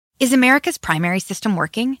Is America's primary system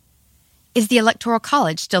working? Is the Electoral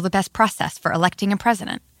College still the best process for electing a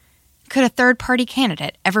president? Could a third-party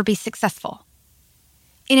candidate ever be successful?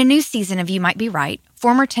 In a new season of You Might Be Right,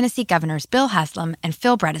 former Tennessee governors Bill Haslam and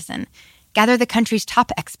Phil Bredesen gather the country's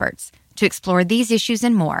top experts to explore these issues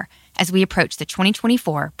and more as we approach the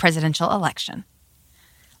 2024 presidential election.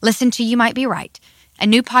 Listen to You Might Be Right, a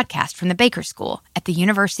new podcast from the Baker School at the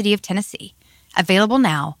University of Tennessee, available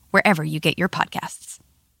now wherever you get your podcasts.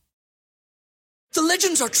 The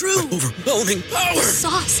legends are true. Overwhelming power! The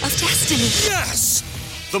sauce of destiny. Yes!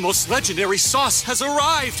 The most legendary sauce has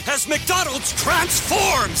arrived as McDonald's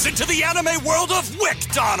transforms into the anime world of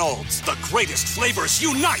WickDonald's. The greatest flavors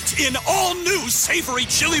unite in all new savory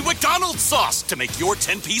chili McDonald's sauce to make your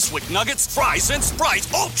 10-piece Wick Nuggets, fries, and Sprite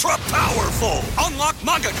ultra-powerful. Unlock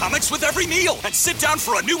manga comics with every meal and sit down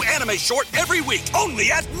for a new anime short every week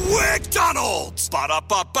only at WickDonald's.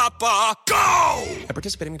 Ba-da-ba-ba-ba, go! At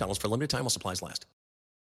participating McDonald's for a limited time while supplies last.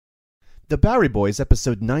 The Bowery Boys,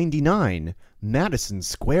 episode 99, Madison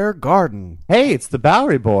Square Garden. Hey, it's the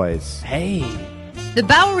Bowery Boys. Hey. The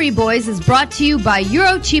Bowery Boys is brought to you by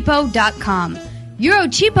Eurocheapo.com.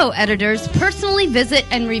 Eurocheapo editors personally visit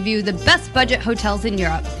and review the best budget hotels in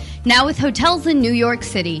Europe, now with hotels in New York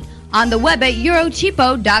City, on the web at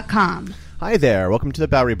Eurocheapo.com. Hi there, welcome to the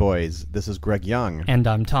Bowery Boys. This is Greg Young. And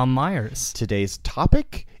I'm Tom Myers. Today's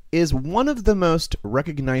topic is one of the most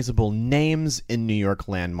recognizable names in New York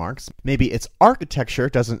landmarks. Maybe its architecture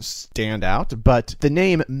doesn't stand out, but the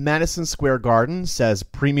name Madison Square Garden says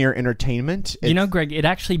premier entertainment. You know, Greg, it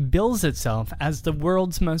actually bills itself as the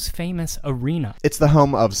world's most famous arena. It's the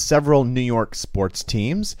home of several New York sports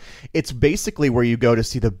teams. It's basically where you go to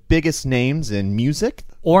see the biggest names in music.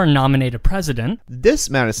 Or nominate a president. This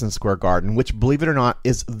Madison Square Garden, which, believe it or not,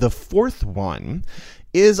 is the fourth one,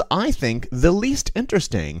 is, I think, the least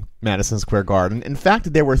interesting Madison Square Garden. In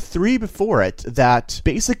fact, there were three before it that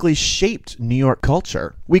basically shaped New York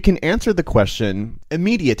culture. We can answer the question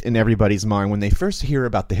immediate in everybody's mind when they first hear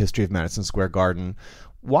about the history of Madison Square Garden.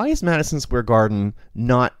 Why is Madison Square Garden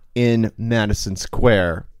not in Madison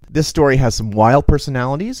Square? This story has some wild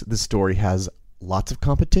personalities. This story has lots of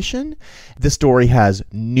competition. This story has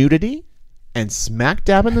nudity. And smack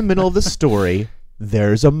dab in the middle of the story,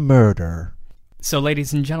 there's a murder. So,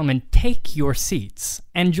 ladies and gentlemen, take your seats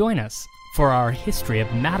and join us for our history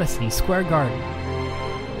of Madison Square Garden.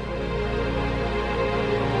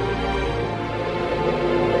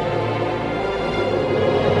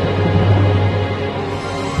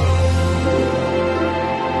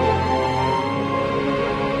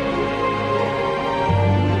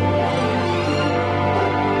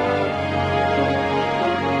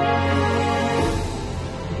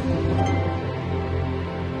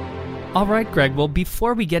 All right, Greg, well,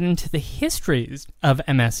 before we get into the histories of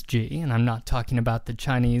MSG, and I'm not talking about the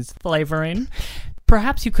Chinese flavoring,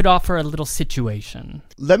 perhaps you could offer a little situation.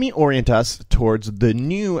 Let me orient us towards the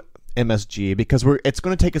new MSG, because it's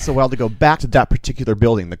going to take us a while to go back to that particular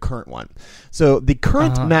building, the current one. So the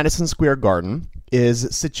current Madison Square Garden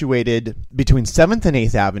is situated between 7th and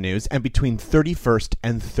 8th Avenues and between 31st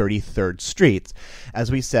and 33rd Streets.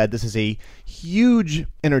 As we said, this is a huge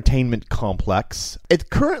entertainment complex. It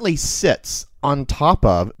currently sits on top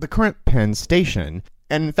of the current Penn Station,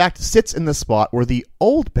 and in fact sits in the spot where the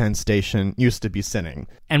old Penn Station used to be sitting.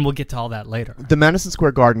 And we'll get to all that later. The Madison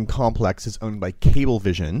Square Garden complex is owned by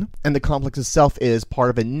Cablevision, and the complex itself is part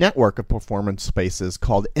of a network of performance spaces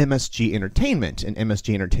called MSG Entertainment, and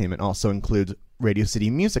MSG Entertainment also includes Radio City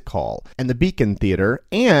Music Hall and the Beacon Theater,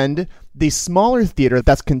 and the smaller theater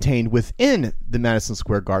that's contained within the Madison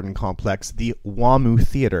Square Garden complex, the WAMU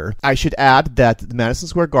Theater. I should add that the Madison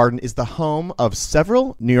Square Garden is the home of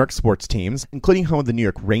several New York sports teams, including home of the New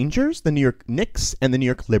York Rangers, the New York Knicks, and the New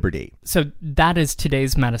York Liberty. So that is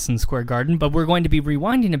today's Madison Square Garden, but we're going to be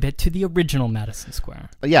rewinding a bit to the original Madison Square.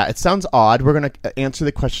 Yeah, it sounds odd. We're going to answer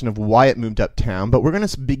the question of why it moved uptown, but we're going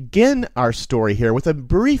to begin our story here with a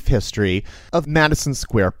brief history of Madison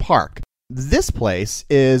Square Park. This place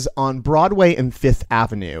is on Broadway and 5th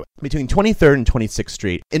Avenue, between 23rd and 26th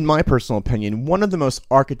Street. In my personal opinion, one of the most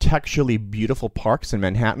architecturally beautiful parks in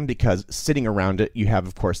Manhattan, because sitting around it, you have,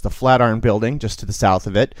 of course, the Flatiron Building just to the south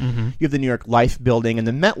of it. Mm-hmm. You have the New York Life Building and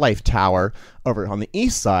the MetLife Tower over on the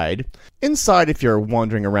east side. Inside, if you're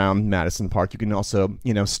wandering around Madison Park, you can also,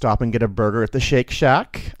 stop and get a burger at the Shake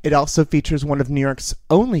Shack. It also features one of New York's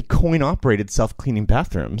only coin-operated self-cleaning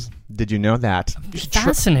bathrooms. Did you know that?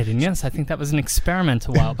 Fascinating, yes. I think that was an experiment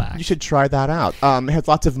a while back. You should try that out. It has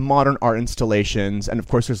lots of modern art installations, and of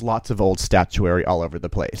course there's lots of old statuary all over the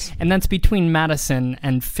place. And that's between Madison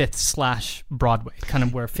and 5th / Broadway, kind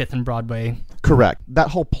of where 5th and Broadway... Correct. That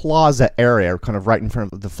whole plaza area, kind of right in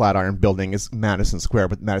front of the Flatiron Building, is Madison Square,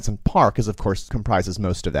 but Madison Park is, of course, comprises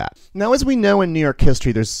most of that. Now, as we know in New York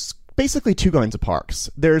history, there's basically two kinds of parks.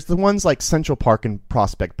 There's the ones like Central Park and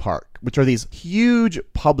Prospect Park, which are these huge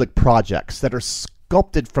public projects that are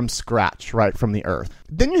sculpted from scratch, right from the earth.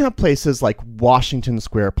 Then you have places like Washington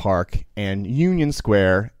Square Park and Union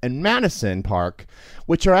Square and Madison Park,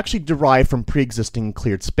 which are actually derived from pre-existing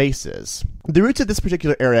cleared spaces. The roots of this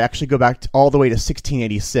particular area actually go back all the way to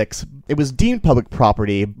 1686. It was deemed public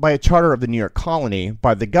property by a charter of the New York colony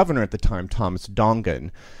by the governor at the time, Thomas Dongan.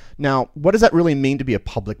 Now, what does that really mean to be a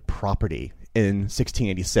public property in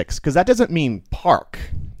 1686? Because that doesn't mean park,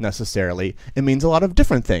 necessarily. It means a lot of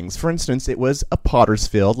different things. For instance, it was a potter's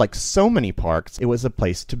field, like so many parks. It was a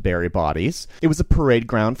place to bury bodies. It was a parade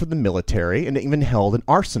ground for the military, and it even held an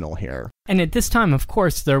arsenal here. And at this time, of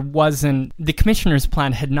course, the commissioner's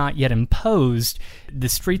plan had not yet imposed the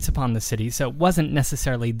streets upon the city, so it wasn't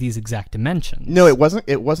necessarily these exact dimensions. No, it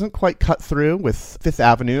wasn't quite cut through with Fifth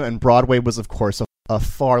Avenue, and Broadway was, of course, a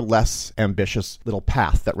far less ambitious little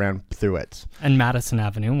path that ran through it. And Madison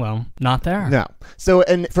Avenue, well, not there. No. So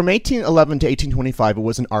from 1811 to 1825, it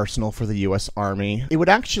was an arsenal for the U.S. Army. It would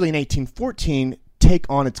actually, in 1814, take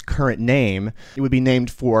on its current name. It would be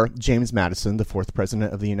named for James Madison, the 4th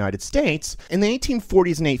President of the United States. In the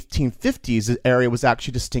 1840s and 1850s, the area was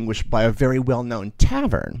actually distinguished by a very well-known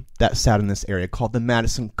tavern that sat in this area called the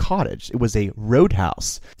Madison Cottage. It was a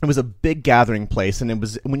roadhouse. It was a big gathering place, and it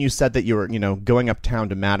was when you said that you were, going uptown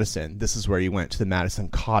to Madison, this is where you went, to the Madison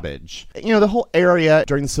Cottage. The whole area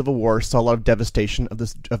during the Civil War saw a lot of devastation of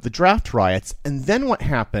the draft riots, and then what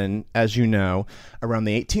happened, as you know, around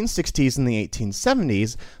the 1860s and the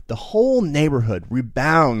 1870s, the whole neighborhood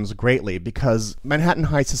rebounds greatly because Manhattan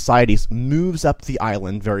High Society moves up the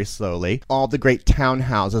island very slowly. All the great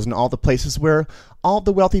townhouses and all the places where all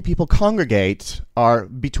the wealthy people congregate are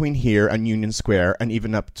between here and Union Square and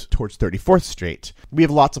even up towards 34th Street. We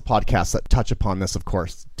have lots of podcasts that touch upon this, of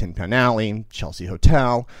course. Tin Pan Alley, Chelsea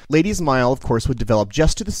Hotel. Ladies Mile, of course, would develop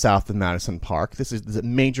just to the south of Madison Park. This is the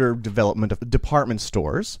major development of department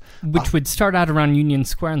stores. Which would start out around Union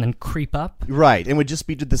Square and then creep up? Right, and would just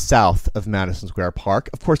be to the south of Madison Square Park.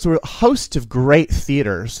 Of course, there were a host of great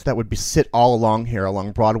theaters that would sit all along here,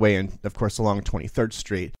 along Broadway and, of course, along 23rd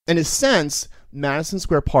Street. In a sense, Madison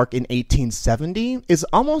Square Park in 1870 is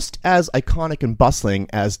almost as iconic and bustling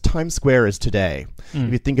as Times Square is today. If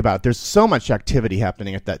you think about it, there's so much activity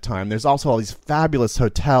happening at that time. There's also all these fabulous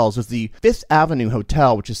hotels. There's the Fifth Avenue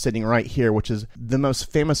Hotel, which is sitting right here, which is the most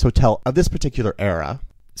famous hotel of this particular era.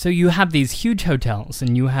 So you have these huge hotels,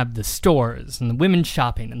 and you have the stores, and the women's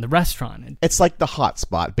shopping, and the restaurant. It's like the hot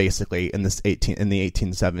spot, basically, in the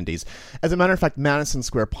 1870s. As a matter of fact, Madison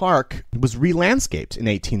Square Park was re-landscaped in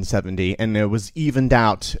 1870, and it was evened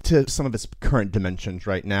out to some of its current dimensions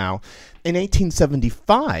right now. In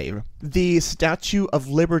 1875, the Statue of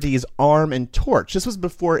Liberty's arm and torch. This was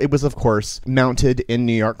before it was, of course, mounted in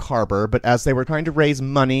New York Harbor, but as they were trying to raise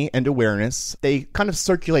money and awareness, they kind of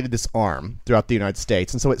circulated this arm throughout the United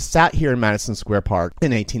States. And so it sat here in Madison Square Park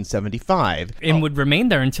in 1875. And would remain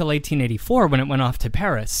there until 1884 when it went off to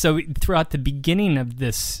Paris. So throughout the beginning of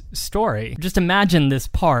this story, just imagine this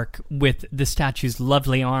park with the statue's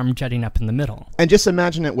lovely arm jutting up in the middle. And just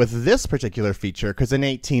imagine it with this particular feature, because in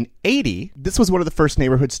 1880, this was one of the first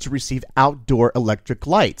neighborhoods to receive outdoor electric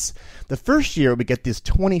lights. The first year, we get these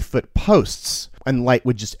 20-foot posts, and light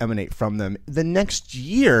would just emanate from them. The next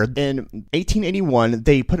year, in 1881,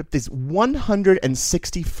 they put up these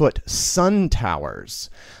 160-foot sun towers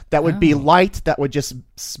that would be light that would just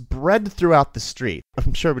spread throughout the street.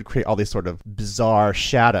 I'm sure it would create all these sort of bizarre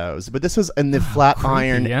shadows, but this was in the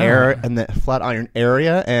Flatiron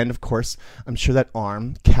area, and of course, I'm sure that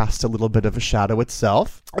arm cast a little bit of a shadow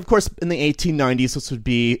itself. Of course, in the 1890s, this would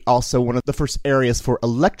be also one of the first areas for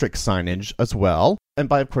electric signage as well. And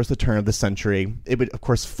by, of course, the turn of the century, it would, of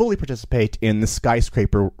course, fully participate in the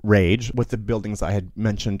skyscraper rage with the buildings I had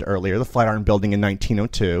mentioned earlier, the Flatiron Building in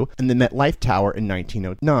 1902 and the MetLife Tower in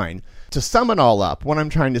 1909. To sum it all up, what I'm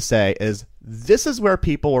trying to say is this is where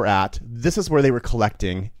people were at. This is where they were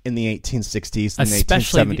collecting in the 1860s and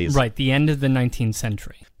especially 1870s. Right, the end of the 19th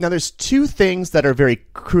century. Now, there's two things that are very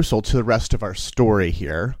crucial to the rest of our story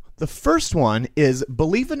here. The first one is,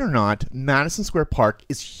 believe it or not, Madison Square Park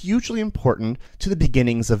is hugely important to the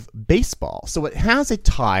beginnings of baseball. So it has a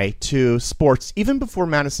tie to sports even before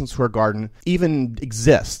Madison Square Garden even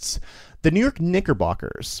exists. The New York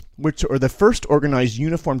Knickerbockers, which are the first organized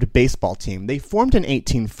uniformed baseball team, they formed in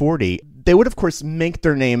 1840. They would, of course, make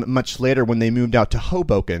their name much later when they moved out to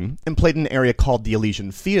Hoboken and played in an area called the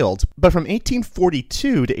Elysian Fields. But from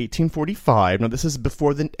 1842 to 1845, now this is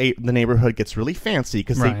before the neighborhood gets really fancy,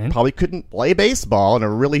 because they probably couldn't play baseball in a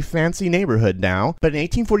really fancy neighborhood now. But in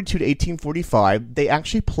 1842 to 1845, they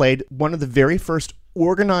actually played one of the very first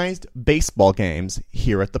organized baseball games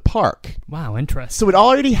here at the park. Wow, interesting. So it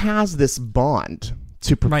already has this bond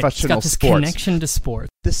to professional It's got this sports. connection to sports.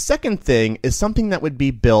 The second thing is something that would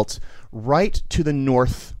be built right to the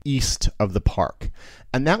northeast of the park,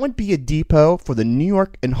 and that would be a depot for the New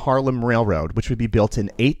York and Harlem Railroad, which would be built in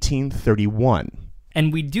 1831.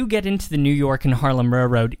 And we do get into the New York and Harlem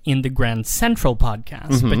Railroad in the Grand Central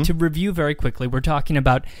podcast. But to review very quickly, we're talking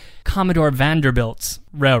about Commodore Vanderbilt's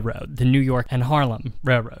railroad, the New York and Harlem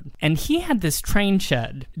Railroad. And he had this train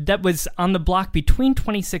shed that was on the block between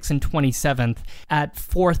 26th and 27th at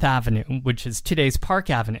 4th Avenue, which is today's Park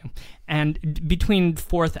Avenue, and between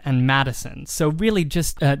 4th and Madison. So really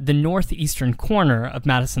just the northeastern corner of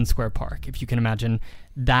Madison Square Park, if you can imagine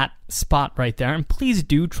that spot right there. And please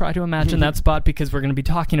do try to imagine that spot, because we're going to be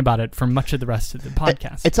talking about it for much of the rest of the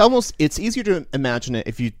podcast. It's easier to imagine it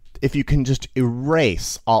if you can just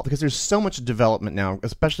erase all, because there's so much development now,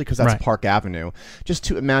 especially because that's Park Avenue, just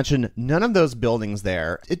to imagine none of those buildings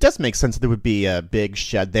there. It does make sense that there would be a big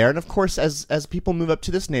shed there. And of course, as people move up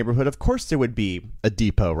to this neighborhood, of course there would be a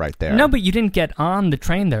depot right there. No, but you didn't get on the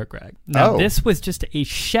train there, Greg. No, this was just a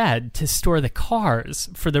shed to store the cars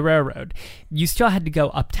for the railroad. You still had to go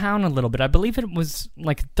uptown a little bit. I believe it was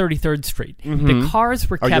like 33rd Street. The cars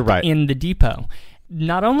were kept in the depot.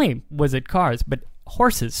 Not only was it cars, but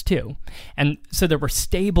horses too. And so there were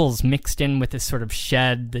stables mixed in with this sort of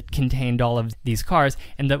shed that contained all of these cars,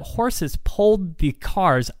 and the horses pulled the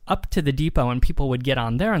cars up to the depot, and people would get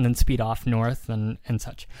on there and then speed off north and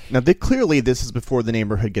such. Now, clearly this is before the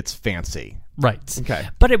neighborhood gets fancy. Right. Okay.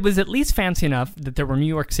 But it was at least fancy enough that there were New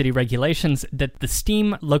York City regulations that the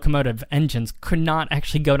steam locomotive engines could not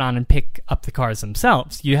actually go down and pick up the cars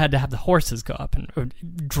themselves. You had to have the horses go up and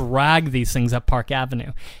drag these things up Park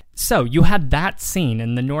Avenue. So you had that scene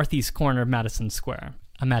in the northeast corner of Madison Square.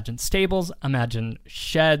 Imagine stables, imagine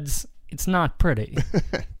sheds. It's not pretty.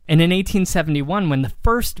 And in 1871, when the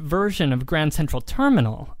first version of Grand Central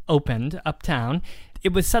Terminal opened uptown,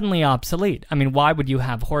 it was suddenly obsolete. I mean, why would you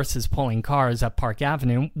have horses pulling cars up Park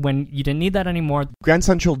Avenue when you didn't need that anymore? Grand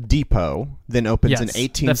Central Depot then opens in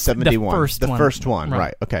 1871. The first one.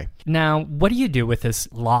 Right, okay. Now, what do you do with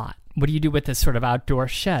this lot? What do you do with this sort of outdoor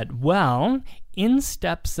shed? Well, in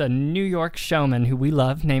steps a New York showman who we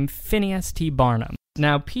love named Phineas T. Barnum.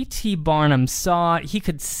 Now, P.T. Barnum saw he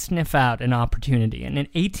could sniff out an opportunity, and in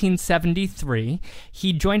 1873,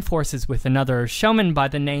 he joined forces with another showman by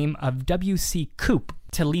the name of W.C. Coop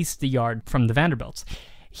to lease the yard from the Vanderbilts.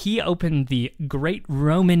 He opened the Great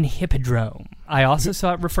Roman Hippodrome. I also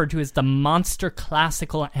saw it referred to as the Monster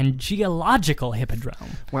Classical and Geological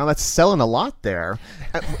Hippodrome. Wow, that's selling a lot there.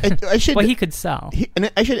 Well, he could sell. And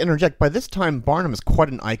I should interject, by this time, Barnum is quite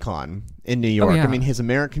an icon in New York. Oh, yeah. I mean, his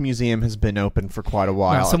American Museum has been open for quite a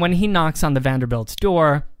while. So when he knocks on the Vanderbilt's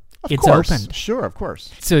door, it's course. open. Sure, of course.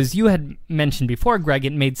 So as you had mentioned before, Greg,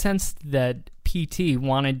 it made sense that PT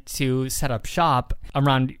wanted to set up shop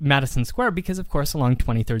around Madison Square because, of course, along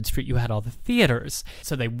 23rd Street you had all the theaters.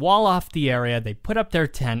 So they wall off the area, they put up their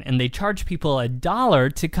tent, and they charge people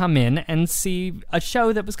 $1 to come in and see a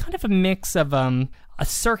show that was kind of a mix of a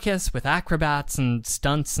circus with acrobats and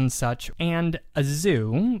stunts and such, and a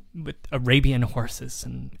zoo with Arabian horses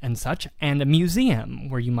and such, and a museum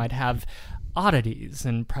where you might have oddities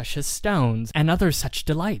and precious stones and other such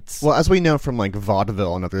delights. Well, as we know from like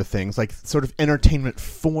vaudeville and other things, like sort of entertainment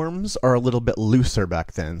forms are a little bit looser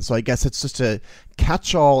back then. So I guess it's just a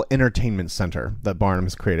catch-all entertainment center that Barnum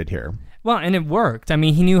has created here. Well, and it worked. I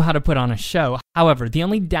mean, he knew how to put on a show. However, the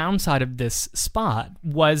only downside of this spot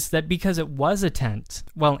was that because it was a tent,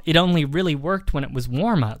 well, it only really worked when it was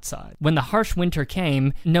warm outside. When the harsh winter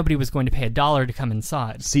came, nobody was going to pay $1 to come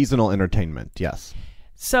inside. Seasonal entertainment, yes.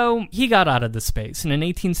 So he got out of the space, and in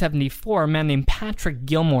 1874, a man named Patrick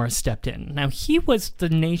Gilmore stepped in. Now, he was the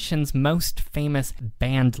nation's most famous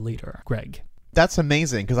band leader, Greg. That's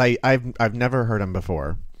amazing, because I've never heard him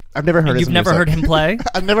before. I've never heard his music. You've never heard him play?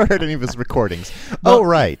 I've never heard any of his recordings. Well, oh,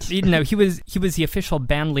 right. You know, he was the official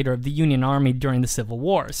band leader of the Union Army during the Civil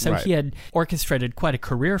War, so he had orchestrated quite a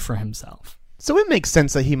career for himself. So it makes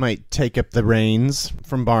sense that he might take up the reins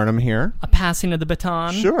from Barnum here. A passing of the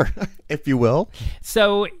baton. Sure, if you will.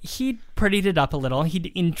 So he prettied it up a little.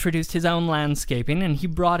 He'd introduced his own landscaping, and he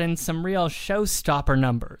brought in some real showstopper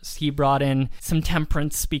numbers. He brought in some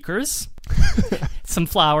temperance speakers, some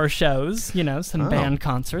flower shows, some band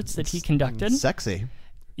concerts that he conducted. Sexy.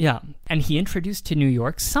 Yeah, and he introduced to New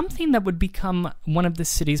York something that would become one of the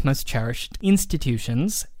city's most cherished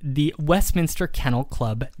institutions, the Westminster Kennel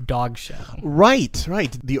Club Dog Show. Right.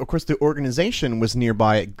 Of course, the organization was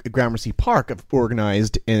nearby at Gramercy Park,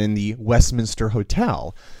 organized in the Westminster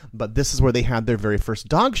Hotel. But this is where they had their very first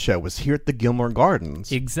dog show, was here at the Gilmore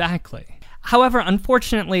Gardens. Exactly. However,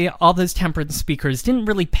 unfortunately, all those temperance speakers didn't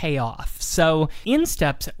really pay off. So in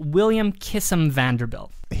steps William Kissam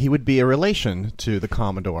Vanderbilt. He would be a relation to the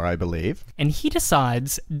Commodore, I believe. And he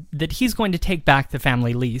decides that he's going to take back the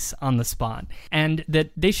family lease on the spot, and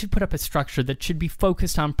that they should put up a structure that should be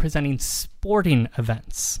focused on presenting sporting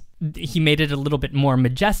events. He made it a little bit more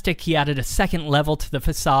majestic. He added a second level to the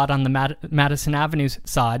facade on the Madison Avenue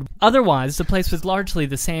side. Otherwise, the place was largely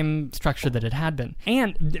the same structure that it had been.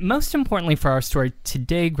 And most importantly for our story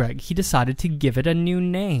today, Greg, he decided to give it a new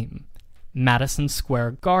name, Madison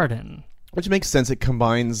Square Garden. Which makes sense. It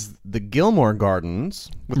combines the Gilmore Gardens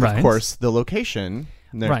with, of course, the location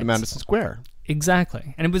near the Madison Square.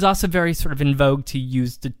 Exactly. And it was also very sort of in vogue to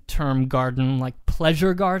use the term garden, like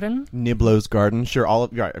pleasure garden. Niblo's Garden, sure, all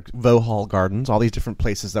of Vauxhall Gardens, all these different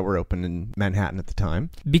places that were open in Manhattan at the time.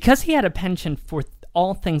 Because he had a penchant for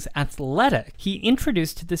all things athletic, he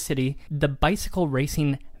introduced to the city the bicycle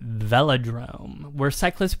racing velodrome, where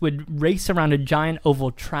cyclists would race around a giant oval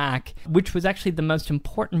track, which was actually the most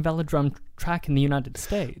important velodrome track in the United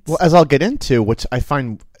States. Well, as I'll get into, which I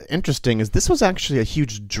find interesting, is this was actually a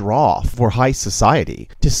huge draw for high society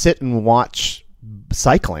to sit and watch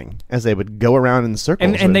cycling as they would go around in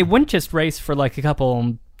circles. And they wouldn't just race for like a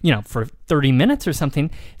couple, for 30 minutes or something.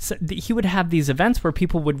 So he would have these events where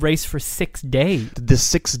people would race for 6 days. The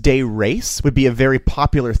 6-day race would be a very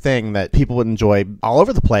popular thing that people would enjoy all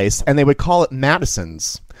over the place, and they would call it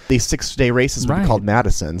Madisons. These 6-day races would be called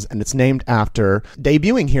Madisons, and it's named after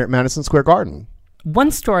debuting here at Madison Square Garden.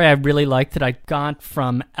 One story I really liked that I got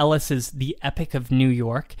from Ellis's The Epic of New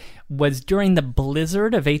York was during the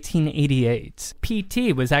blizzard of 1888.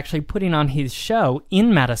 P.T. was actually putting on his show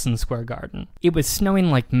in Madison Square Garden. It was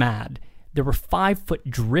snowing like mad. There were 5-foot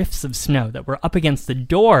drifts of snow that were up against the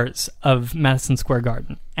doors of Madison Square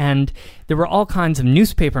Garden. And there were all kinds of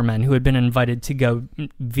newspapermen who had been invited to go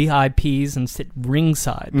VIPs and sit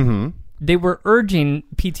ringside. Mm-hmm. They were urging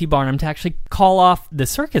P.T. Barnum to actually call off the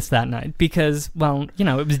circus that night because,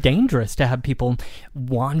 it was dangerous to have people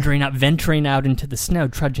venturing out into the snow,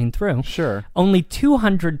 trudging through. Sure. Only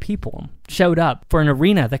 200 people showed up for an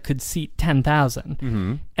arena that could seat 10,000.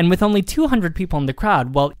 Mm-hmm. And with only 200 people in the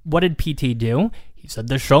crowd, what did P.T. do? He said,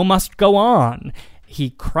 "The show must go on."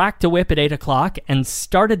 He cracked a whip at 8 o'clock and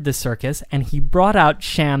started the circus, and he brought out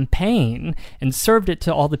champagne and served it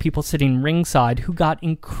to all the people sitting ringside who got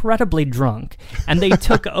incredibly drunk. And they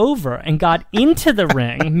took over and got into the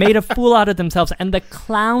ring, made a fool out of themselves, and the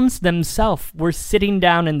clowns themselves were sitting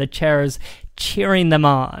down in the chairs cheering them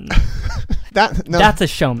on. That's a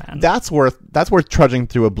showman. That's worth trudging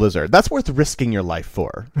through a blizzard. That's worth risking your life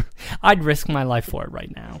for. I'd risk my life for it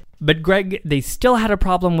right now. But Greg, they still had a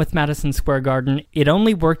problem with Madison Square Garden. It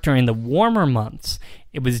only worked during the warmer months.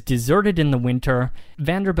 It was deserted in the winter.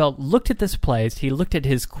 Vanderbilt looked at this place. He looked at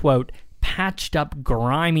his, quote, patched up,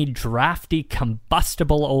 grimy, drafty,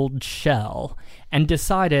 combustible old shell, and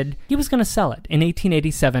decided he was going to sell it in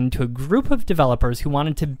 1887 to a group of developers who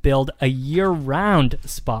wanted to build a year-round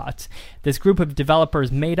spot. This group of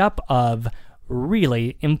developers made up of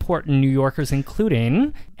really important New Yorkers,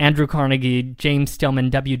 including Andrew Carnegie, James Stillman,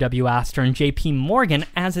 W.W. Astor, and J.P. Morgan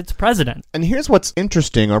as its president. And here's what's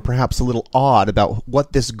interesting, or perhaps a little odd, about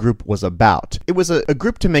what this group was about. It was a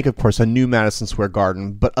group to make, of course, a new Madison Square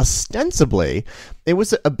Garden, but ostensibly, it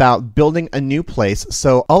was about building a new place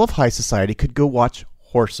so all of high society could go watch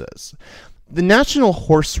horses. The National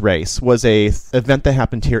Horse Race was a event that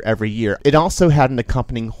happened here every year. It also had an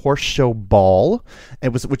accompanying horse show ball,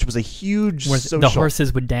 which was a huge social... The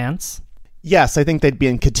horses would dance? Yes, I think they'd be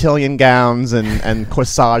in cotillion gowns and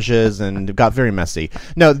corsages, and it got very messy.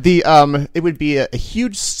 No, it would be a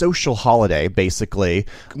huge social holiday, basically.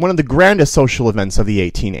 One of the grandest social events of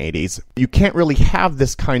the 1880s. You can't really have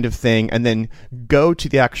this kind of thing and then go to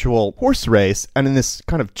the actual horse race and in this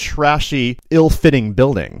kind of trashy, ill-fitting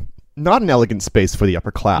building. Not an elegant space for the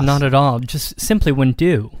upper class. Not at all. Just simply wouldn't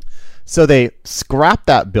do. So they scrapped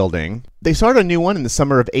that building. They started a new one in the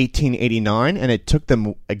summer of 1889, and it took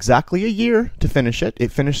them exactly a year to finish it.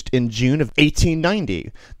 It finished in June of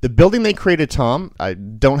 1890. The building they created, Tom, I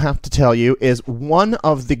don't have to tell you, is one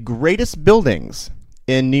of the greatest buildings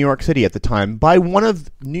in New York City at the time by one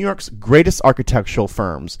of New York's greatest architectural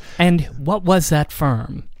firms. And what was that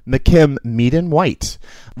firm? McKim, Mead & White.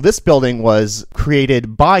 This building was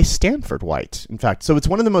created by Stanford White, in fact. So it's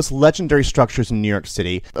one of the most legendary structures in New York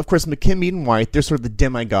City. Of course, McKim, Mead & White, they're sort of the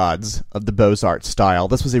demigods of the Beaux-Arts style.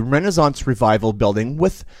 This was a Renaissance revival building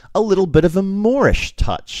with a little bit of a Moorish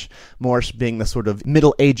touch. Moorish being the sort of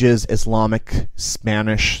Middle Ages, Islamic,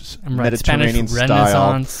 Spanish, Mediterranean Spanish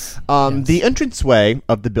style. Renaissance. Yes. The entranceway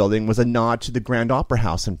of the building was a nod to the Grand Opera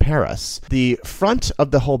House in Paris. The front of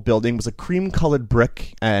the whole building was a cream-colored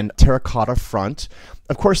brick and terracotta front.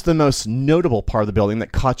 Of course, the most notable part of the building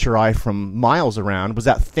that caught your eye from miles around was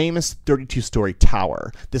that famous 32-story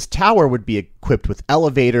tower. This tower would be equipped with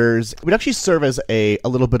elevators. It would actually serve as a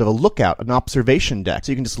little bit of a lookout, an observation deck,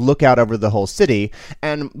 so you can just look out over the whole city.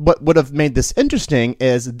 And what would have made this interesting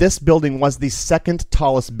is this building was the second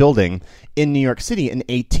tallest building in New York City in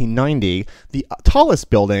 1890, the tallest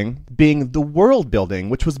building being the World Building,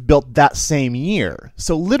 which was built that same year.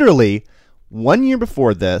 So literally, 1 year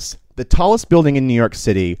before this, the tallest building in New York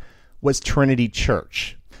City was Trinity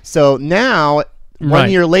Church. So now, one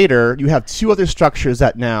year later, you have two other structures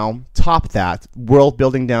that now top that World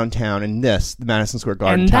Building downtown and this, the Madison Square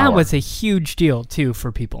Garden Tower. And that was a huge deal, too,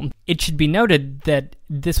 for people. It should be noted that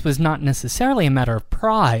this was not necessarily a matter of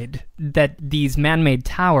pride, that these man-made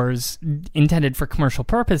towers intended for commercial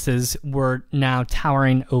purposes were now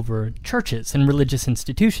towering over churches and religious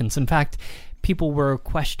institutions. In fact, people were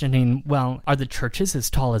questioning, well, are the churches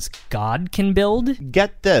as tall as God can build?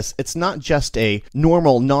 Get this, it's not just a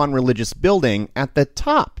normal, non-religious building. At the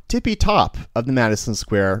top, tippy top of the Madison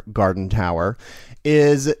Square Garden Tower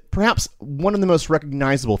is perhaps one of the most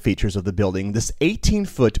recognizable features of the building, this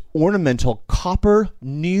 18-foot ornamental copper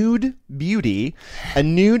nude beauty, a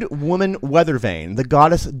nude woman weather vane, the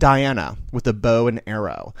goddess Diana with a bow and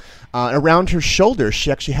arrow. Around her shoulders,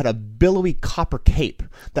 she actually had a billowy copper cape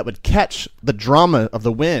that would catch the drama of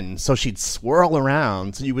the wind, so she'd swirl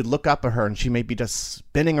around, so you would look up at her and she may be just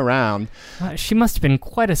spinning around. She must have been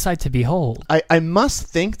quite a sight to behold. I must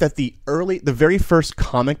think that the very first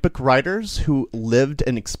comic book writers who lived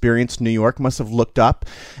and experienced New York must have looked up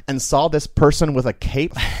and saw this person with a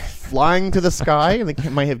cape flying to the sky, and they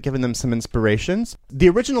might have given them some inspirations. The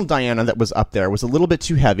original Diana that was up there was a little bit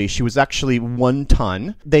too heavy. She was actually 1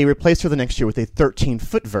 ton. They replaced her the next year with a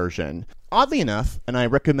 13-foot version. Oddly enough, and I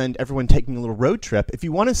recommend everyone taking a little road trip, if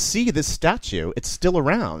you want to see this statue, it's still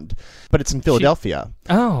around, but it's in Philadelphia.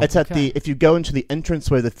 It's at if you go into the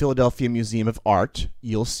entranceway of the Philadelphia Museum of Art,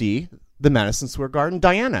 you'll see the Madison Square Garden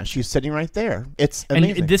Diana. She's sitting right there. It's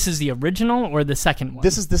amazing. And this is the original or the second one?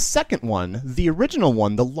 This is the second one. The original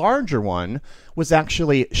one, the larger one, was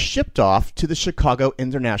actually shipped off to the Chicago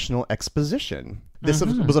International Exposition. This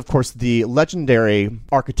was, of course, the legendary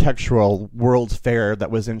architectural World's Fair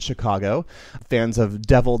that was in Chicago. Fans of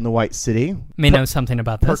Devil in the White City may know something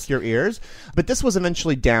about this. Perk your ears. But this was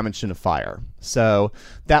eventually damaged in a fire. So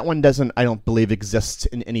that one doesn't, I don't believe, exist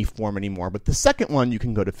in any form anymore. But the second one you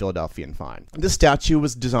can go to Philadelphia and find. This statue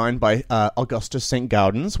was designed by Augustus St.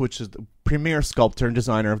 Gaudens, which is the premier sculptor and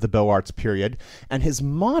designer of the Beaux-Arts period. And his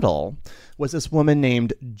model was this woman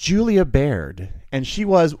named Julia Baird. And she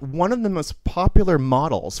was one of the most popular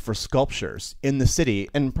models for sculptures in the city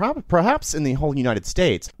and perhaps in the whole United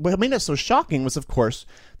States. What made it so shocking was, of course,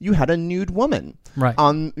 you had a nude woman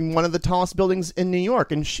on one of the tallest buildings in New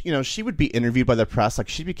York. And she would be interviewed by the press. Like,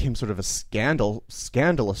 she became sort of a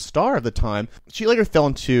scandalous star of the time. She later fell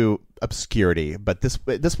into obscurity, but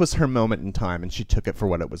this was her moment in time, and she took it for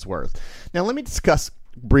what it was worth. Now, let me discuss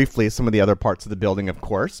briefly some of the other parts of the building, of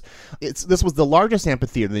course. This was the largest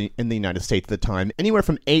amphitheater in the United States at the time, anywhere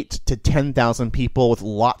from 8,000 to 10,000 people, with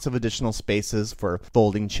lots of additional spaces for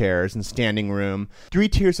folding chairs and standing room. 3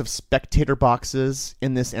 tiers of spectator boxes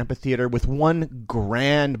in this amphitheater, with one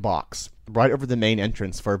grand box right over the main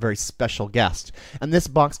entrance for a very special guest. And this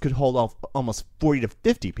box could hold almost 40 to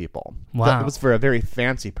 50 people. Wow. That was for a very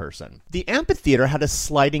fancy person. The amphitheater had a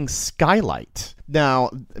sliding skylight.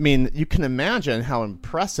 Now, I mean, you can imagine how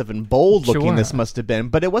impressive and bold looking this must have been,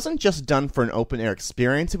 but it wasn't just done for an open-air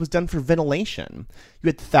experience. It was done for ventilation. You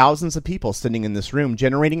had thousands of people sitting in this room,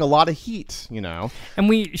 generating a lot of heat, And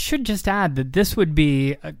we should just add that this would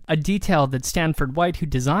be a detail that Stanford White, who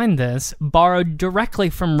designed this, borrowed directly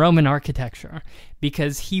from Roman architecture,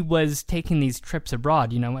 because he was taking these trips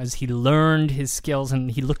abroad, as he learned his skills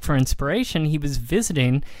and he looked for inspiration. He was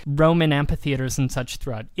visiting Roman amphitheaters and such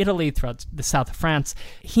throughout Italy, throughout the south of France.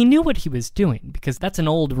 He knew what he was doing, because that's an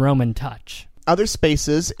old Roman touch. Other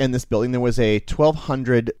spaces in this building, there was a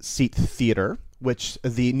 1,200-seat theater which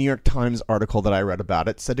the New York Times article that I read about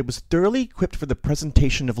it said it was thoroughly equipped for the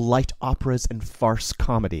presentation of light operas and farce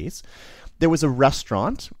comedies. There was a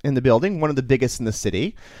restaurant in the building, one of the biggest in the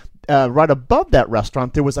city. Right above that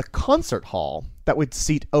restaurant, there was a concert hall that would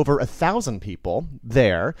seat over 1,000 people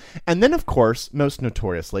there. And then, of course, most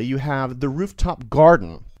notoriously, you have the rooftop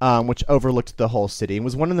garden, which overlooked the whole city and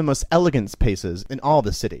was one of the most elegant spaces in all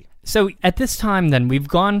the city. So at this time, then, we've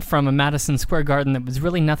gone from a Madison Square Garden that was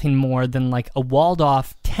really nothing more than like a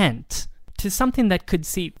walled-off tent to something that could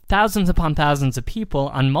seat thousands upon thousands of people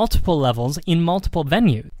on multiple levels in multiple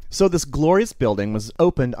venues. So this glorious building was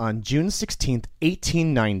opened on June 16th,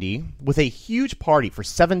 1890, with a huge party for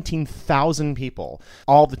 17,000 people.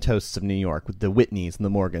 All the toasts of New York, with the Whitneys and the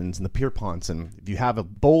Morgans and the Pierponts, and if you have a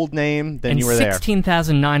bold name, then you were there. And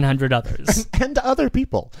 16,900 others. and other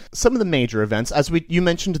people. Some of the major events, as you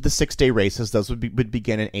mentioned, the 6-day races, those would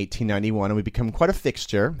begin in 1891 and would become quite a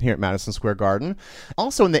fixture here at Madison Square Garden.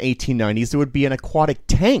 Also in the 1890s, there would be an aquatic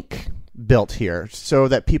tank built here so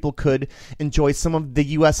that people could enjoy some of the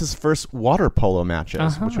U.S.'s first water polo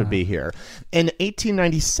matches, which would be here. In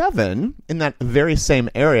 1897, in that very same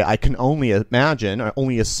area, I can only imagine, or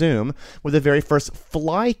only assume, were the very first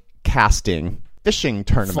fly casting fishing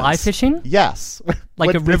tournaments. Fly fishing? Yes.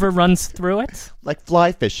 Like a river runs through it? Like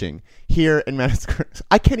fly fishing here in Madison.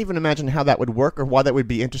 I can't even imagine how that would work or why that would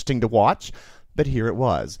be interesting to watch. But here it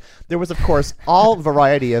was. There was, of course, all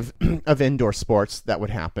variety of indoor sports that would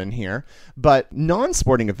happen here. But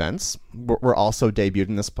non-sporting events were also debuted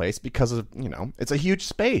in this place because of, it's a huge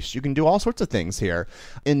space. You can do all sorts of things here.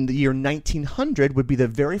 In the year 1900 would be the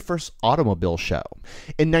very first automobile show.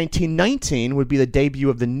 In 1919 would be the debut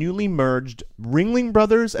of the newly merged Ringling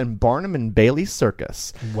Brothers and Barnum and Bailey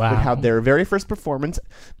Circus. Wow. Would have their very first performance.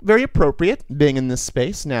 Very appropriate, being in this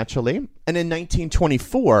space, naturally. And in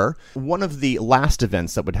 1924, one of the last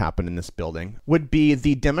events that would happen in this building would be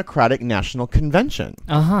the Democratic National Convention.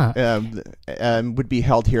 Would be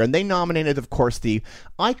held here. And they nominated, of course, the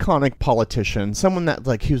iconic politician, someone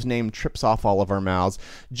that whose name trips off all of our mouths,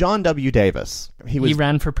 John W. Davis. He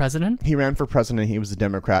ran for president? He ran for president. He was a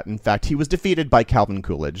Democrat. In fact, he was defeated by Calvin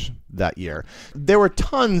Coolidge that year. There were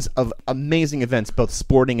tons of amazing events, both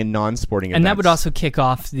sporting and non-sporting events. And that would also kick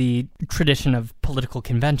off the tradition of political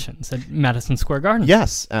conventions at Madison Square Garden.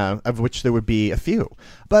 Yes, of which there would be a few.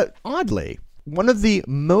 But oddly, one of the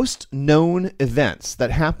most known events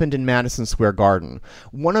that happened in Madison Square Garden,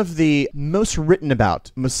 one of the most written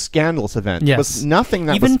about, most scandalous events, was nothing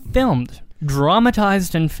that even filmed.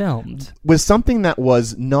 Dramatized and filmed. Was something that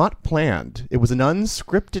was not planned. It was an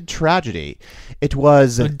unscripted tragedy. It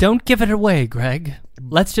was... So don't give it away, Greg.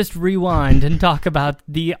 Let's just rewind and talk about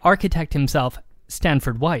the architect himself,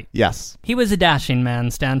 Stanford White. Yes. He was a dashing man,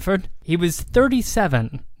 Stanford. He was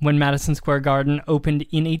 37 when Madison Square Garden opened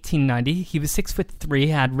in 1890. He was 6'3",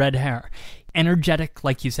 had red hair. Energetic,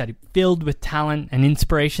 like you said, filled with talent and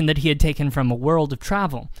inspiration that he had taken from a world of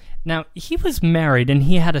travel. Now, he was married and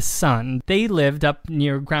he had a son. They lived up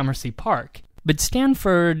near Gramercy Park. But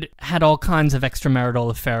Stanford had all kinds of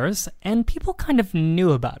extramarital affairs, and people kind of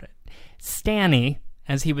knew about it. Stanny,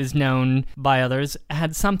 as he was known by others,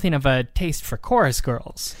 had something of a taste for chorus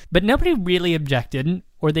girls. But nobody really objected,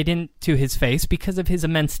 or they didn't to his face, because of his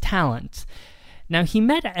immense talent. Now, he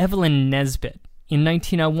met Evelyn Nesbit in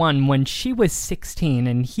 1901 when she was 16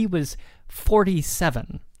 and he was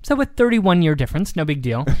 47. So a 31-year difference, no big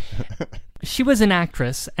deal. She was an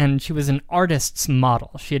actress, and she was an artist's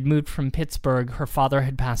model. She had moved from Pittsburgh, her father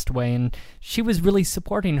had passed away, and she was really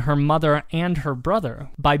supporting her mother and her brother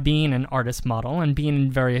by being an artist model and being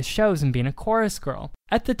in various shows and being a chorus girl.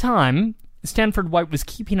 At the time, Stanford White was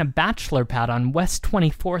keeping a bachelor pad on West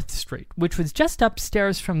 24th Street, which was just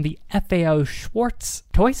upstairs from the FAO Schwartz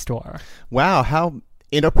toy store. Wow, how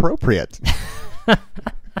inappropriate.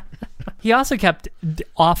 He also kept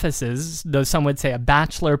offices, though some would say a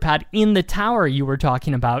bachelor pad, in the tower you were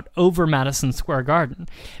talking about over Madison Square Garden.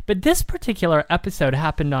 But this particular episode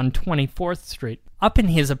happened on 24th Street. Up in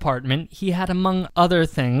his apartment, he had, among other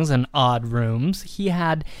things and odd rooms, he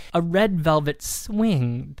had a red velvet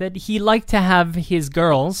swing that he liked to have his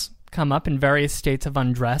girls come up in various states of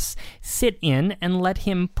undress, sit in, and let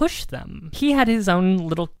him push them. He had his own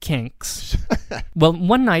little kinks. Well,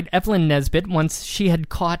 one night, Evelyn Nesbit, once she had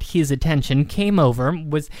caught his attention, came over.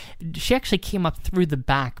 She actually came up through the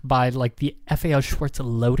back by, the FAO Schwartz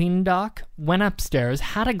loading dock, went upstairs,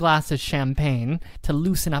 had a glass of champagne to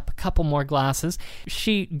loosen up a couple more glasses.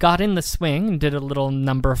 She got in the swing and did a little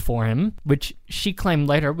number for him, which she claimed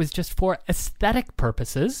later was just for aesthetic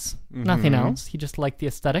purposes. Nothing else. He just liked the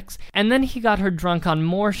aesthetics. And then he got her drunk on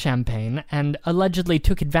more champagne and allegedly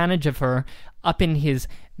took advantage of her up in his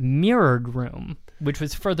mirrored room, which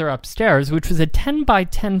was further upstairs, which was a 10 by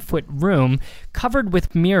 10 foot room covered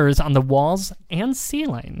with mirrors on the walls and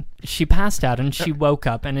ceiling. She passed out and she woke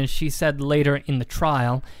up, and as she said later in the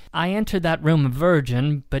trial, "I entered that room a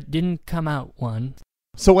virgin, but didn't come out one."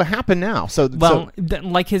 So what happened now?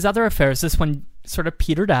 Like his other affairs, this one sort of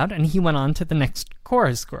petered out, and he went on to the next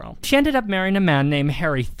chorus girl. She ended up marrying a man named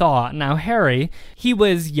Harry Thaw. Now, Harry, he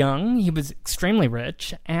was young, he was extremely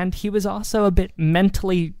rich, and he was also a bit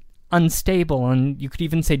mentally unstable, and you could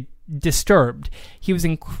even say disturbed. He was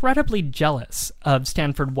incredibly jealous of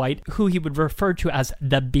Stanford White, who he would refer to as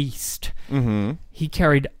the Beast. He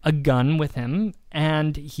carried a gun with him,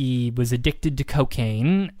 and he was addicted to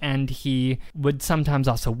cocaine, and he would sometimes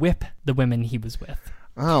also whip the women he was with.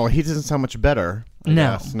 Oh, he doesn't sound much better.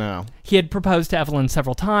 No. He had proposed to Evelyn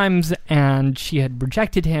several times, and she had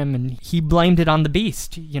rejected him, and he blamed it on the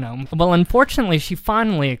Beast, Well, unfortunately, she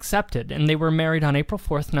finally accepted, and they were married on April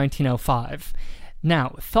 4th, 1905.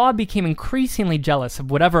 Now, Thaw became increasingly jealous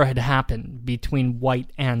of whatever had happened between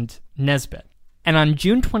White and Nesbitt. And on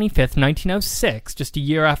June 25th, 1906, just a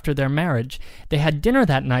year after their marriage, they had dinner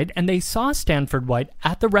that night, and they saw Stanford White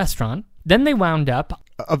at the restaurant. Then they wound up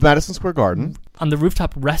of Madison Square Garden on the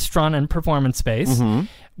rooftop restaurant and performance space,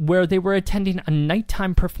 where they were attending a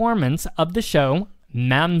nighttime performance of the show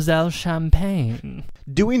Mam'zelle Champagne.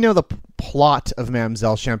 Do we know the plot of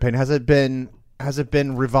Mam'zelle Champagne? Has it been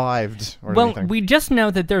revived or anything? We just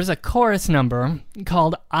know that there's a chorus number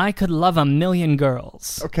called "I Could Love a Million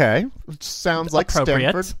Girls." Okay, which sounds like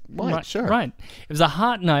appropriate. Stanford White. Sure, right. It was a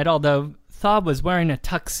hot night, although Thaw was wearing a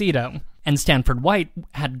tuxedo. And Stanford White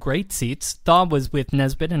had great seats. Thaw was with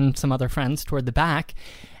Nesbitt and some other friends toward the back.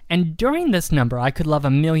 And during this number, "I Could Love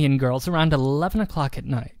a Million Girls," around 11 o'clock at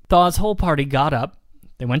night, Thaw's whole party got up.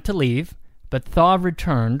 They went to leave, but Thaw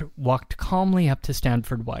returned, walked calmly up to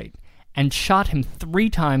Stanford White, and shot him 3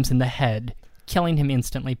 times in the head, killing him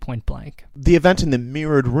instantly point blank. The event in the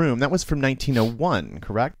mirrored room, that was from 1901,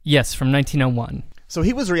 correct? Yes, from 1901. So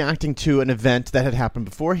he was reacting to an event that had happened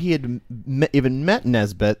before he had even met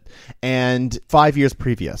Nesbitt, and 5 years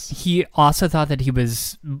previous. He also thought that he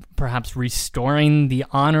was perhaps restoring the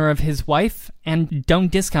honor of his wife, and don't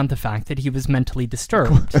discount the fact that he was mentally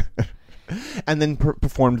disturbed. And then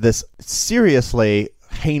performed this seriously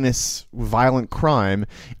heinous, violent crime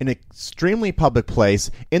in an extremely public place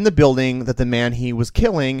in the building that the man he was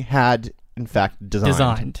killing had in fact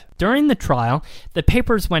designed. During the trial, the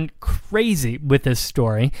papers went crazy with this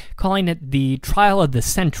story, calling it the trial of the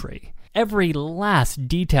century. Every last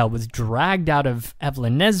detail was dragged out of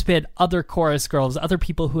Evelyn Nesbitt, other chorus girls, other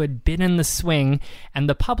people who had been in the swing, and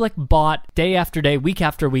the public bought day after day, week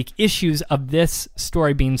after week, issues of this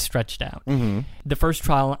story being stretched out. The first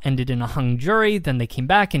trial ended in a hung jury, then they came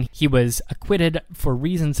back and he was acquitted for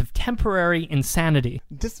reasons of temporary insanity.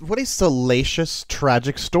 What a salacious,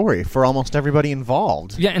 tragic story for almost everybody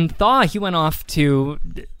involved. Yeah, and Thaw, he went off to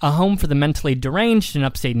a home for the mentally deranged in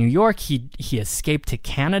upstate New York. He escaped to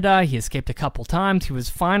Canada. He escaped a couple times. He was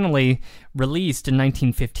finally released in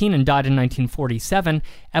 1915 and died in 1947.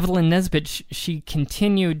 Evelyn Nesbitt, she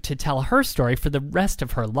continued to tell her story for the rest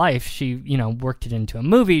of her life. She, worked it into a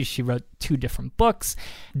movie. She wrote 2 different books.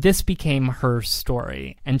 This became her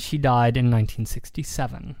story, and she died in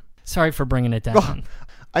 1967. Sorry for bringing it down. Oh,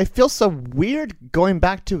 I feel so weird going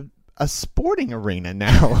back to a sporting arena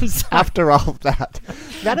now after all of that.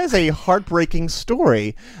 That is a heartbreaking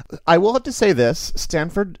story. I will have to say this.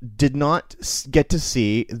 Stanford did not get to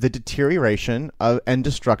see the deterioration and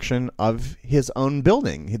destruction of his own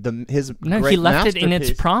building. He left it in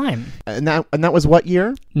its prime. And that was what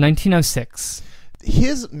year? 1906.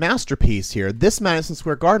 His masterpiece here, this Madison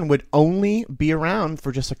Square Garden, would only be around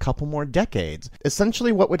for just a couple more decades.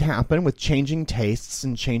 Essentially what would happen with changing tastes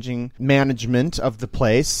and changing management of the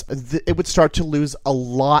place, it would start to lose a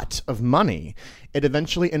lot of money. It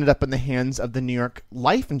eventually ended up in the hands of the New York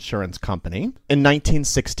Life Insurance Company in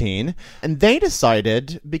 1916, and they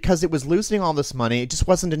decided, because it was losing all this money, it just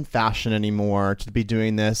wasn't in fashion anymore to be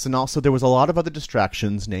doing this, and also there was a lot of other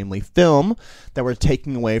distractions, namely film, that were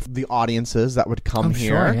taking away from the audiences that would come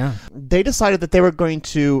here. Sure, yeah. They decided that they were going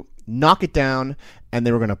to knock it down, and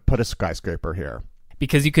they were going to put a skyscraper here.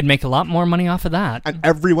 Because you could make a lot more money off of that. And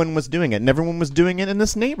everyone was doing it, and everyone was doing it in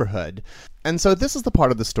this neighborhood. And so this is the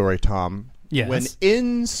part of the story, Tom. Yes. When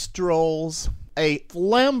in strolls a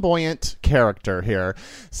flamboyant character here.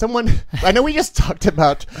 Someone, I know we just talked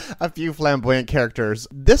about a few flamboyant characters.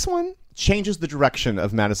 This one changes the direction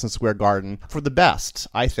of Madison Square Garden for the best,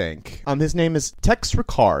 I think. His name is Tex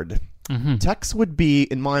Ricard. Tex would be,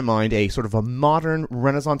 in my mind, a sort of a modern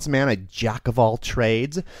Renaissance man, a jack of all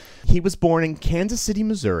trades. He was born in Kansas City,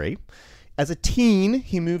 Missouri. As a teen,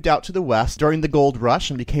 he moved out to the West during the gold rush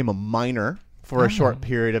and became a miner for a short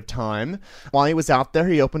period of time. While he was out there,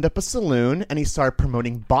 he opened up a saloon and he started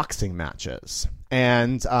promoting boxing matches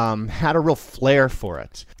and had a real flair for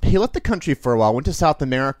it. He left the country for a while, went to South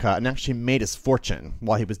America, and actually made his fortune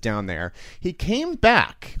while he was down there. He came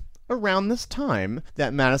back around this time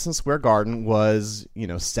that Madison Square Garden was,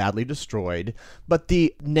 sadly destroyed. But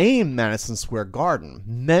the name Madison Square Garden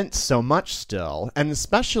meant so much still, and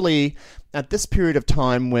especially at this period of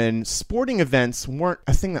time when sporting events weren't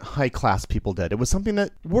a thing that high-class people did. It was something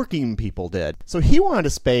that working people did. So he wanted a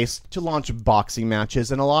space to launch boxing matches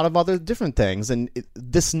and a lot of other different things. And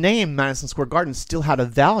this name, Madison Square Garden, still had a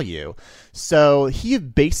value. So he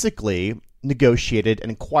basically negotiated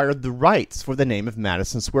and acquired the rights for the name of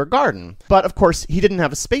Madison Square Garden. But of course, he didn't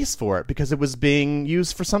have a space for it because it was being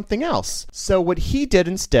used for something else. So what he did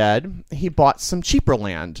instead, he bought some cheaper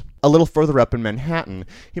land a little further up in Manhattan.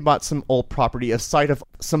 He bought some old property, a site of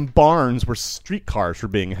some barns where streetcars were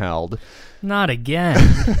being held. Not again.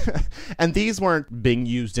 And these weren't being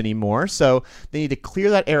used anymore, so they need to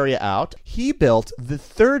clear that area out. He built the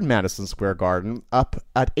third Madison Square Garden up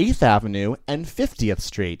at 8th Avenue and 50th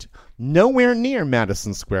Street, nowhere near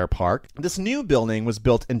Madison Square Park. This new building was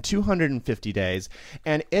built in 250 days,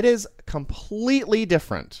 and it is completely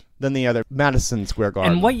different than the other Madison Square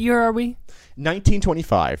Garden. And what year are we?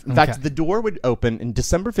 1925. In fact, the door would open in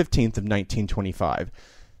December 15th of 1925.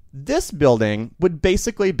 This building would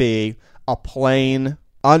basically be a plain,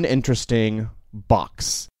 uninteresting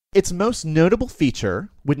box. Its most notable feature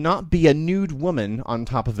would not be a nude woman on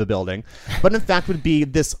top of the building, but in fact would be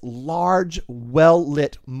this large,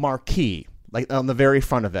 well-lit marquee, like on the very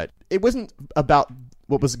front of it. It wasn't about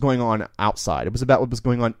what was going on outside. It was about what was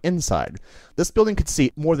going on inside. This building could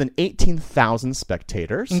seat more than 18,000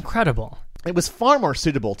 spectators. Incredible. It was far more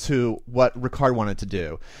suitable to what Ricard wanted to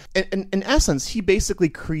do. In essence, he basically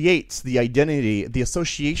creates the identity, the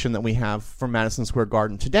association that we have for Madison Square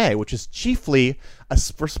Garden today, which is chiefly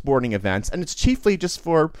for sporting events, and it's chiefly just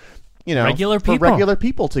for, regular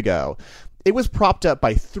people to go. It was propped up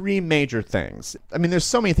by three major things. I mean, there's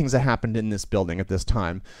so many things that happened in this building at this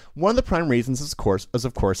time. One of the prime reasons, of course,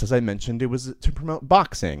 as I mentioned, it was to promote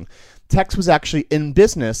boxing. Tex was actually in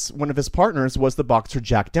business. One of his partners was the boxer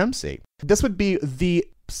Jack Dempsey. This would be the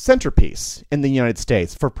centerpiece in the United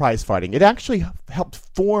States for prize fighting. It actually helped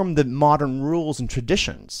form the modern rules and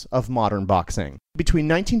traditions of modern boxing. Between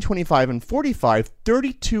 1925 and 45,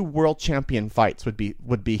 32 world champion fights would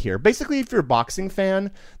be here. Basically, if you're a boxing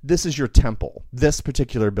fan, this is your temple, this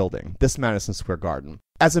particular building, this Madison Square Garden.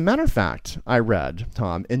 As a matter of fact, I read,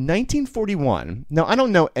 Tom, in 1941, now I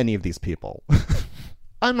don't know any of these people.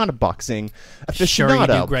 I'm not a boxing aficionado. Sure you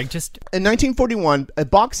do, Greg. In 1941, a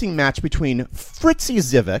boxing match between Fritzy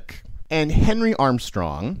Zivik and Henry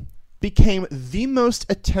Armstrong became the most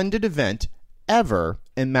attended event ever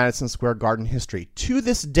in Madison Square Garden history. To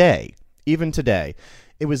this day, even today,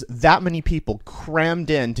 it was that many people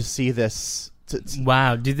crammed in to see this.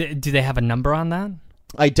 Wow. Do they have a number on that?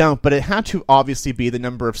 I don't, but it had to obviously be the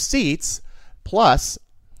number of seats plus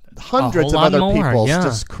hundreds of other people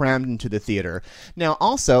just crammed into the theater. Now,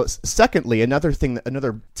 also, secondly, another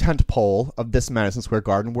tent pole of this Madison Square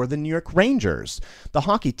Garden were the New York Rangers, the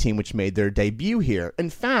hockey team which made their debut here. In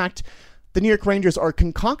fact, the New York Rangers are a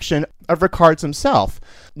concoction of Ricard's himself.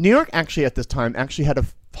 New York actually at this time had a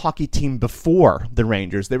hockey team before the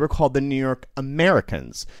Rangers. They were called the New York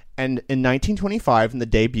Americans. And in 1925, in the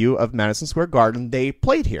debut of Madison Square Garden, they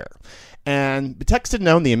played here. And Tex didn't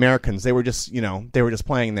own the Americans. They were just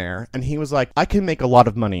playing there. And he was like, I can make a lot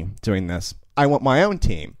of money doing this. I want my own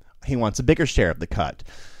team. He wants a bigger share of the cut.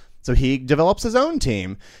 So he develops his own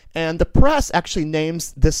team. And the press actually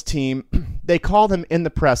names this team, they call them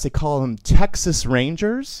Texas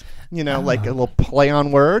Rangers, like a little play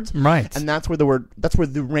on words. Right. And that's where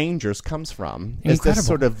the Rangers comes from. Incredible. Is this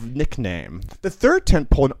sort of nickname. The third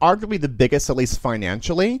tentpole, and arguably the biggest, at least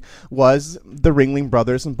financially, was the Ringling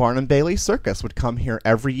Brothers and Barnum Bailey Circus would come here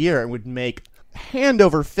every year and would make hand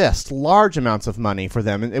over fist large amounts of money for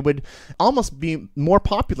them, and it would almost be more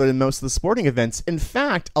popular than most of the sporting events. In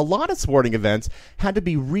fact, a lot of sporting events had to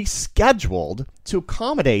be rescheduled to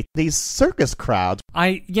accommodate these circus crowds.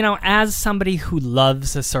 As somebody who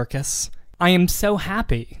loves a circus, I am so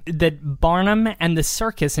happy that Barnum and the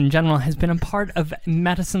circus in general has been a part of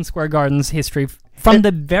Madison Square Garden's history from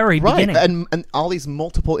the very beginning. And all these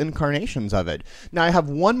multiple incarnations of it. Now, I have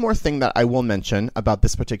one more thing that I will mention about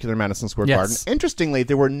this particular Madison Square Garden. Interestingly,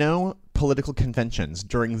 there were no political conventions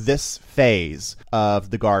during this phase of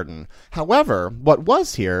the garden. However, what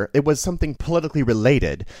was here, it was something politically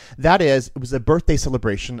related. That is, it was a birthday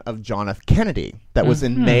celebration of John F. Kennedy. That was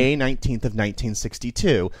in May 19th of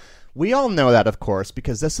 1962. We all know that, of course,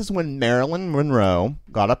 because this is when Marilyn Monroe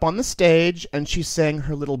got up on the stage and she sang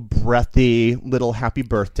her little breathy little happy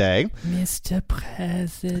birthday. Mr.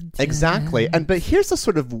 President. Exactly. But here's the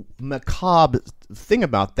sort of macabre thing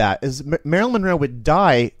about that is Marilyn Monroe would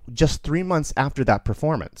die just 3 months after that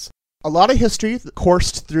performance. A lot of history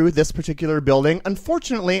coursed through this particular building.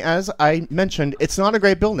 Unfortunately, as I mentioned, it's not a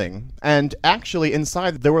great building. And actually,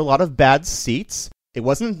 inside, there were a lot of bad seats. It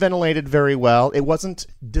wasn't ventilated very well. It wasn't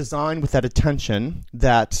designed with that attention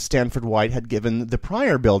that Stanford White had given the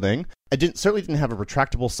prior building. It certainly didn't have a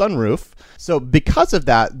retractable sunroof. So because of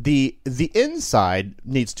that, the inside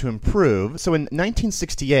needs to improve. So in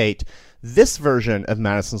 1968, this version of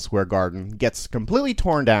Madison Square Garden gets completely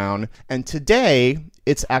torn down, and today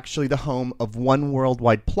it's actually the home of One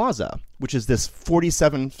Worldwide Plaza, which is this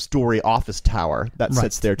 47-story office tower that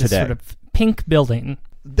sits there today. This sort of pink building.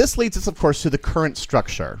 This leads us, of course, to the current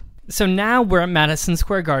structure. So now we're at Madison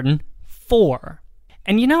Square Garden 4.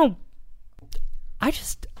 And you know, I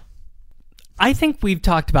think we've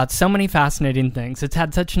talked about so many fascinating things. It's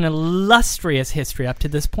had such an illustrious history up to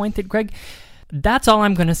this point that, Greg, that's all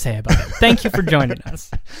I'm going to say about it. Thank you for joining us.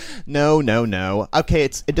 No. Okay,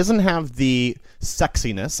 it doesn't have the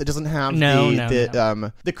sexiness. It doesn't have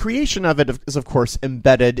the creation of it is, of course,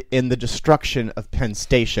 embedded in the destruction of Penn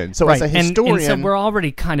Station. So as a historian... And so we're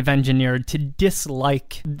already kind of engineered to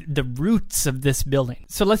dislike the roots of this building.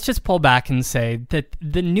 So let's just pull back and say that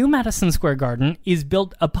the new Madison Square Garden is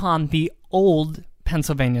built upon the old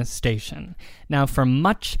Pennsylvania Station. Now, for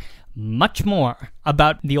much more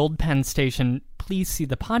about the old Penn Station, please see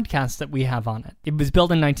the podcast that we have on it. It was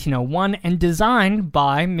built in 1901 and designed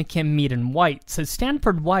by McKim, Mead, and White. So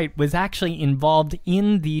Stanford White was actually involved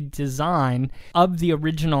in the design of the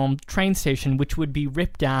original train station, which would be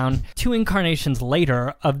ripped down 2 incarnations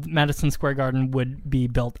later of Madison Square Garden would be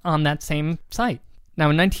built on that same site. Now,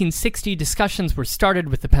 in 1960, discussions were started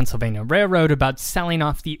with the Pennsylvania Railroad about selling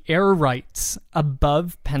off the air rights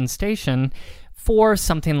above Penn Station for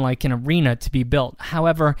something like an arena to be built.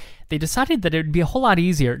 However, they decided that it would be a whole lot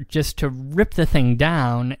easier just to rip the thing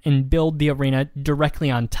down and build the arena directly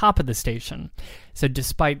on top of the station. So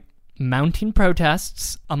despite mounting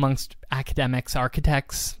protests amongst academics,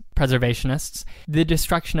 architects, preservationists, the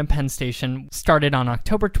destruction of Penn Station started on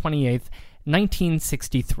October 28th,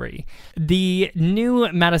 1963. The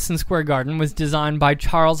new Madison Square Garden was designed by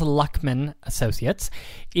Charles Luckman Associates.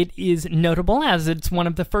 It is notable as it's one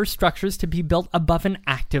of the first structures to be built above an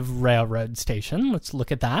active railroad station. Let's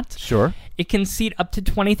look at that. Sure. It can seat up to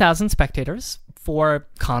 20,000 spectators for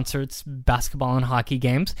concerts, basketball, and hockey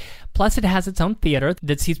games. Plus, it has its own theater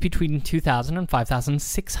that seats between 2,000 and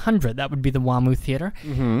 5,600. That would be the WAMU Theater.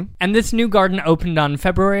 Mm-hmm. And this new garden opened on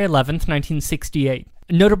February 11th, 1968.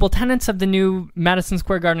 Notable tenants of the new Madison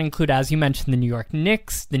Square Garden include, as you mentioned, the New York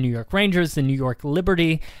Knicks, the New York Rangers, the New York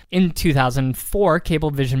Liberty. In 2004,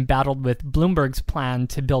 Cablevision battled with Bloomberg's plan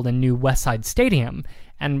to build a new West Side Stadium.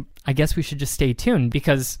 And I guess we should just stay tuned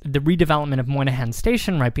because the redevelopment of Moynihan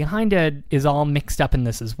Station right behind it is all mixed up in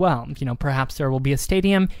this as well. You know, perhaps there will be a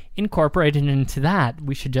stadium incorporated into that.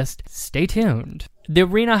 We should just stay tuned. The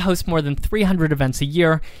arena hosts more than 300 events a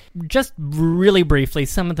year. Just really briefly,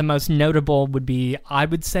 some of the most notable would be, I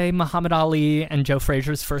would say, Muhammad Ali and Joe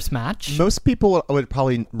Frazier's first match. Most people would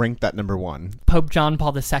probably rank that number 1. Pope John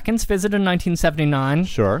Paul II's visit in 1979.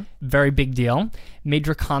 Sure. Very big deal.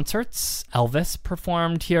 Major concerts. Elvis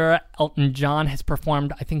performed here. Elton John has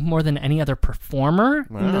performed, I think, more than any other performer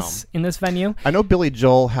in this venue. I know Billy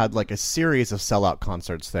Joel had like a series of sellout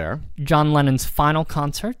concerts there. John Lennon's final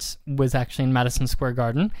concert was actually in Madison Square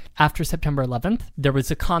Garden. After September 11th, there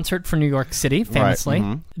was a concert for New York City, famously.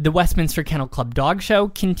 Right. Mm-hmm. The Westminster Kennel Club Dog Show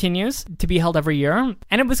continues to be held every year,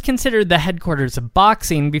 and it was considered the headquarters of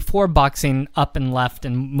boxing before boxing up and left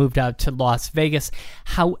and moved out to Las Vegas.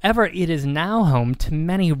 However, it is now home home to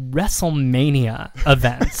many WrestleMania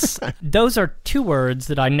events. Those are two words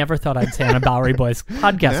that I never thought I'd say on a Bowery Boys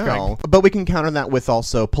podcast, Greg. But we can counter that with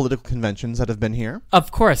also political conventions that have been here.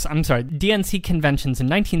 Of course, I'm sorry. DNC conventions in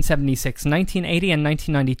 1976, 1980, and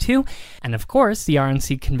 1992. And of course, the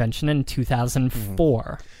RNC convention in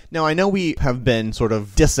 2004. Now, I know we have been sort of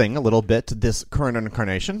dissing a little bit this current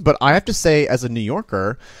incarnation, but I have to say, as a New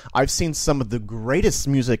Yorker, I've seen some of the greatest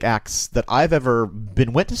music acts that I've ever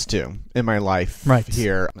been witness to in my life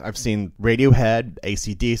here. I've seen Radiohead,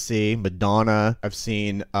 AC/DC, Madonna. I've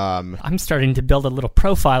seen... I'm starting to build a little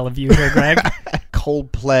profile of you here, Greg.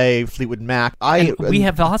 Coldplay, Fleetwood Mac. We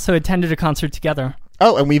have also attended a concert together.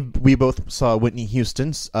 Oh, and we both saw Whitney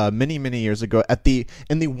Houston's many years ago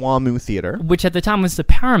in the WAMU Theater, which at the time was the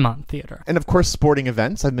Paramount Theater. And of course, sporting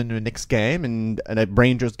events. I've been to a Knicks game and a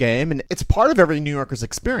Rangers game, and it's part of every New Yorker's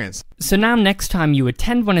experience. So now, next time you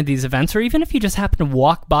attend one of these events, or even if you just happen to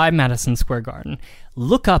walk by Madison Square Garden,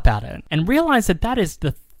 look up at it and realize that is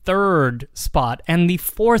the third spot and the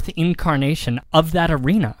fourth incarnation of that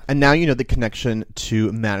arena. And now you know the connection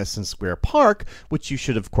to Madison Square Park, which you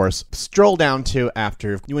should, of course, stroll down to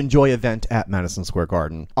after you enjoy an event at Madison Square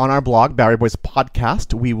Garden. On our blog, Bowery Boys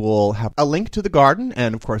Podcast, we will have a link to the garden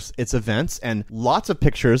and, of course, its events and lots of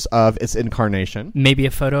pictures of its incarnation. Maybe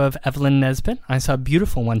a photo of Evelyn Nesbit. I saw a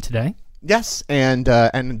beautiful one today. Yes, and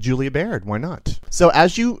Julia Baird, why not? So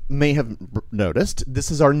as you may have noticed,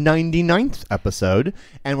 this is our 99th episode,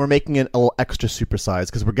 and we're making it a little extra supersized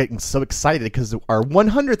because we're getting so excited because our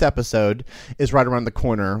 100th episode is right around the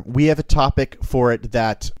corner. We have a topic for it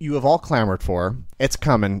that you have all clamored for. It's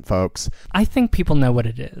coming, folks. I think people know what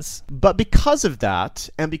it is. But because of that,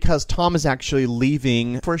 and because Tom is actually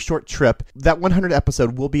leaving for a short trip, that 100th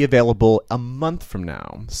episode will be available a month from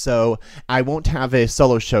now. So I won't have a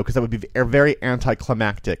solo show because that would be very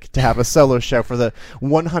anticlimactic to have a solo show for the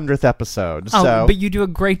 100th episode. Oh, but you do a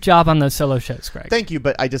great job on those solo shows, Greg. Thank you,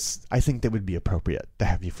 but I think that would be appropriate to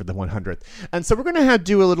have you for the 100th. And so we're going to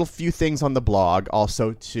do a little few things on the blog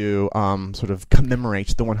also to sort of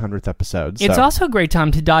commemorate the 100th episode. It's also a great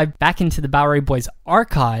time to dive back into the Bowery Boys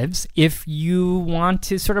archives if you want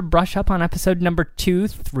to sort of brush up on episode number 2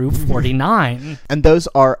 through 49. And those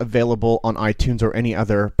are available on iTunes or any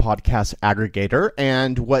other podcast aggregator.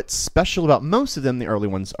 And what's special about most of them, the early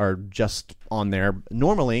ones, are just on there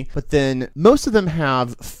normally, but then most of them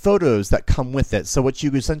have photos that come with it. So what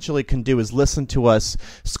you essentially can do is listen to us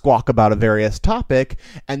squawk about a various topic,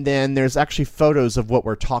 and then there's actually photos of what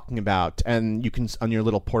we're talking about, and you can on your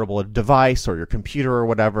little portable device or your computer or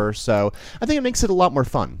whatever. So I think it makes it a lot more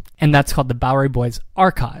fun. And that's called the Bowery Boys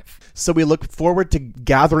Archive. So we look forward to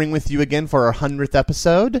gathering with you again for our 100th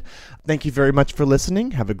episode. Thank you very much for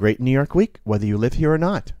listening. Have a great New York week, whether you live here or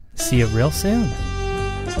not. See you real soon.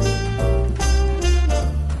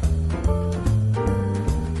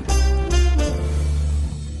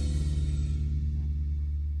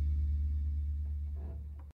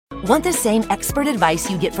 Want the same expert advice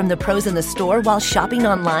you get from the pros in the store while shopping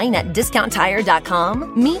online at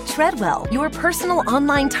DiscountTire.com? Meet Treadwell, your personal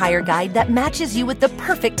online tire guide that matches you with the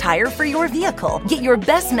perfect tire for your vehicle. Get your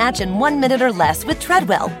best match in 1 minute or less with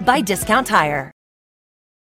Treadwell by Discount Tire.